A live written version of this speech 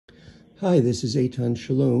Hi, this is Eitan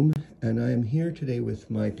Shalom, and I am here today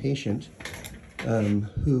with my patient,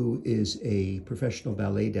 who is a professional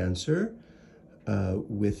ballet dancer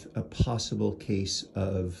with a possible case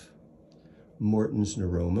of Morton's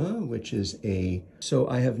neuroma, which is so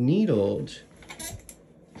I have needled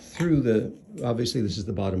through obviously this is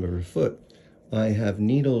the bottom of her foot. I have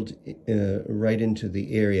needled right into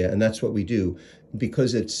the area, and that's what we do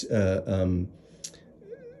because it's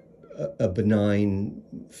a benign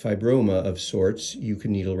fibroma of sorts. You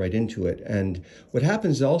can needle right into it. And what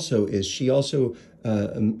happens also is she also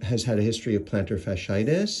has had a history of plantar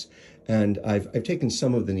fasciitis, and I've taken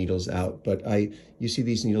some of the needles out, but you see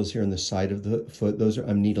these needles here on the side of the foot.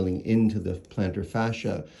 I'm needling into the plantar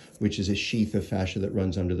fascia, which is a sheath of fascia that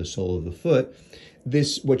runs under the sole of the foot.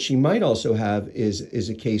 What she might also have is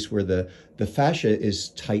a case where the fascia is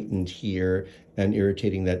tightened here and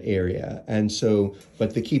irritating that area. And so,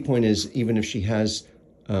 but the key point is, even if she has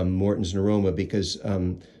Morton's neuroma, because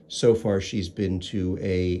so far she's been to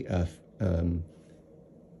a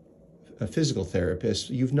physical therapist.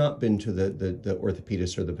 You've not been to the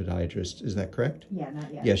orthopedist or the podiatrist, is that correct? Yeah,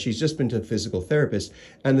 not yet. Yeah, she's just been to a physical therapist,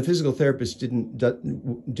 and the physical therapist couldn't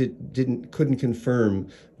confirm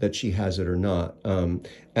that she has it or not.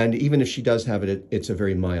 And even if she does have it, it's a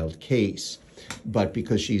very mild case. But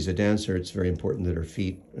because she's a dancer, it's very important that her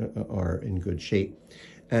feet are in good shape.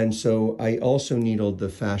 And so I also needled the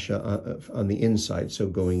fascia on the inside, so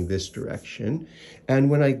going this direction.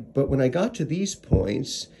 And when I got to these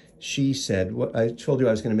points, she said, "What I told you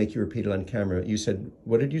I was going to make you repeat it on camera." You said,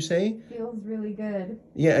 "What did you say?" Feels really good.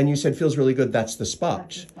 Yeah, and you said feels really good. That's the spot.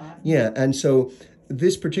 That's the spot. Yeah, and so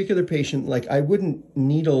this particular patient, like, I wouldn't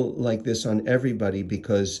needle like this on everybody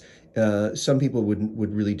because some people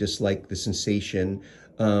would really dislike the sensation.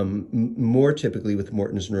 More typically with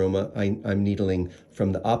Morton's neuroma, I'm needling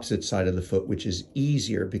from the opposite side of the foot, which is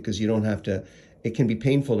easier because you don't have to. It can be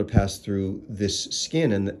painful to pass through this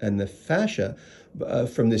skin and the fascia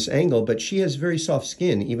from this angle, but she has very soft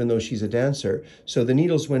skin, even though she's a dancer. So the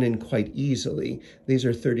needles went in quite easily. These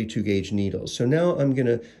are 32 gauge needles. So now I'm going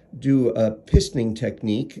to do a pistoning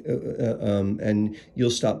technique, and you'll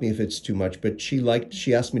stop me if it's too much, but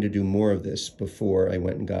she asked me to do more of this before I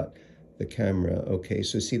went and got the camera. Okay,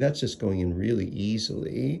 so see, that's just going in really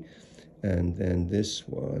easily. And then this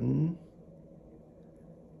one.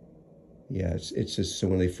 Yeah, it's just, so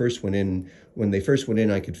when they first went in,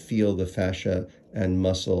 I could feel the fascia and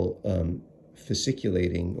muscle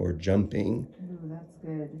fasciculating or jumping. Ooh, that's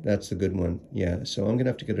good. That's the good one. Yeah, so I'm gonna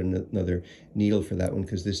have to get another needle for that one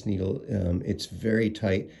because this needle, it's very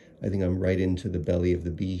tight. I think I'm right into the belly of the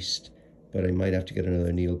beast, but I might have to get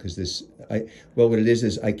another needle because what it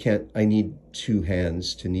is I need two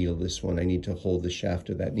hands to needle this one. I need to hold the shaft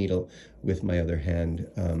of that needle with my other hand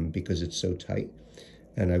because it's so tight.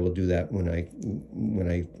 And I will do that when I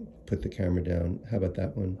put the camera down. How about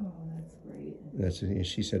that one? Oh, that's great.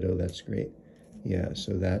 She said, "Oh, that's great." Yeah,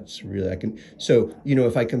 so that's really, so,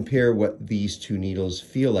 if I compare what these two needles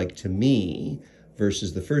feel like to me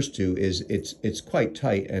versus the first two, it's quite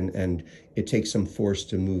tight and it takes some force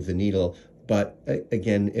to move the needle. But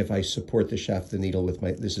again, if I support the shaft of the needle with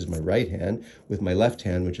this is my right hand, with my left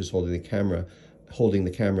hand, which is holding the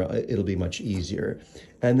camera, it'll be much easier.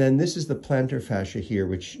 And then this is the plantar fascia here,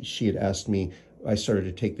 which she had asked me. I started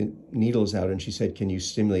to take the needles out, and she said, "Can you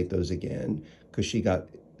stimulate those again?" Because she got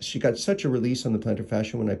such a release on the plantar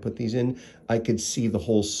fascia when I put these in. I could see the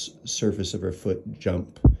whole surface of her foot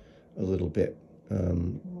jump a little bit.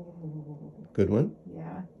 Good one?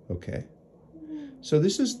 Yeah. Okay. So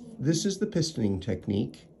this is the pistoning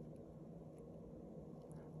technique.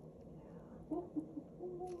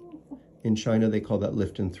 In China, they call that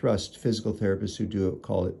lift and thrust. Physical therapists who do it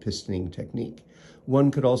call it pistoning technique.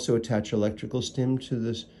 One could also attach electrical stim to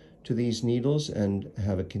these needles and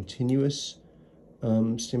have a continuous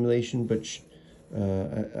stimulation, but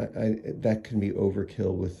that can be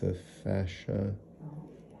overkill with the fascia.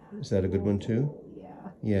 Is that a good one too?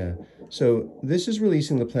 Yeah. Yeah. So this is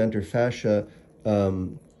releasing the plantar fascia,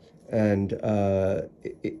 and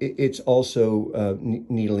it's also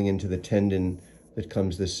needling into the tendon that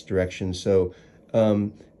comes this direction. So,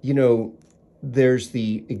 there's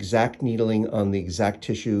the exact needling on the exact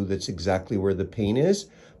tissue that's exactly where the pain is,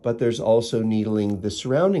 but there's also needling the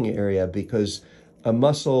surrounding area because a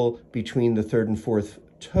muscle between the third and fourth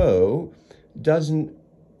toe doesn't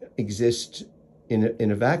exist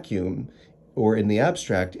in a vacuum or in the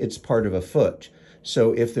abstract. It's part of a foot.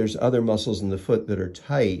 So if there's other muscles in the foot that are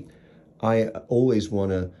tight, I always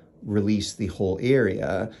want to release the whole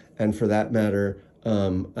area. And for that matter,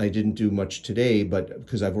 I didn't do much today, but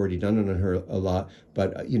because I've already done it on her a lot.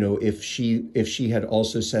 But you know, if she had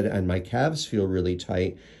also said, and my calves feel really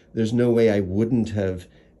tight, there's no way I wouldn't have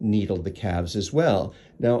needled the calves as well.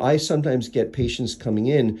 Now, I sometimes get patients coming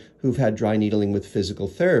in who've had dry needling with physical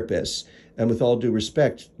therapists. And with all due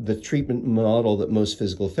respect, the treatment model that most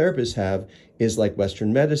physical therapists have is like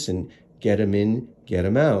Western medicine. Get them in, get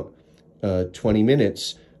them out. 20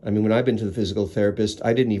 minutes. I mean, when I've been to the physical therapist,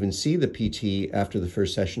 I didn't even see the PT after the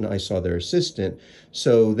first session. I saw their assistant.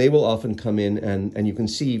 So they will often come in, and you can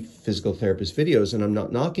see physical therapist videos, and I'm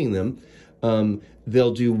not knocking them.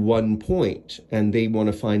 They'll do one point, and they want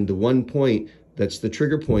to find the one point that's the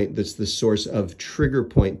trigger point, that's the source of trigger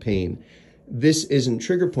point pain. This isn't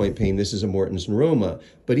trigger point pain, this is a Morton's neuroma.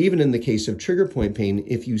 But even in the case of trigger point pain,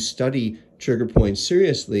 if you study trigger points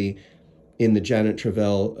seriously, in the Janet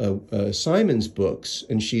Travell Simons books,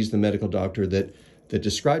 and she's the medical doctor that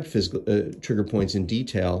described physical trigger points in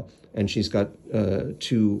detail, and she's got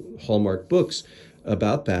 2 hallmark books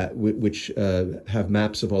about that, which have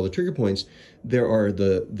maps of all the trigger points. There are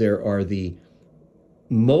the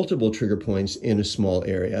multiple trigger points in a small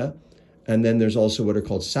area, and then there's also what are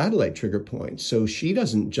called satellite trigger points. So she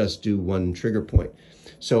doesn't just do one trigger point.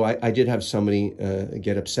 So I did have somebody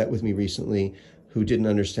get upset with me recently who didn't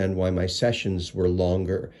understand why my sessions were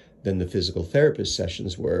longer than the physical therapist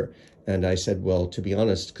sessions were. And I said, well, to be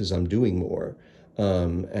honest, because I'm doing more.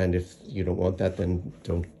 And if you don't want that, then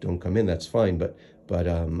don't come in, that's fine. But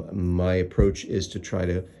my approach is to try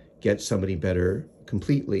to get somebody better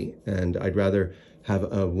completely. And I'd rather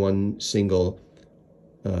have a one single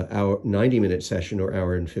hour, 90-minute session or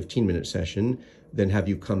hour and 15-minute session than have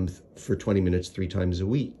you come for 20 minutes 3 times a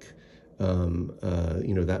week.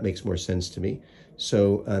 You know, that makes more sense to me.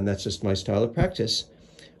 So, and that's just my style of practice.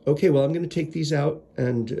 Okay, well, I'm going to take these out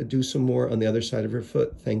and do some more on the other side of her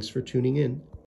foot. Thanks for tuning in.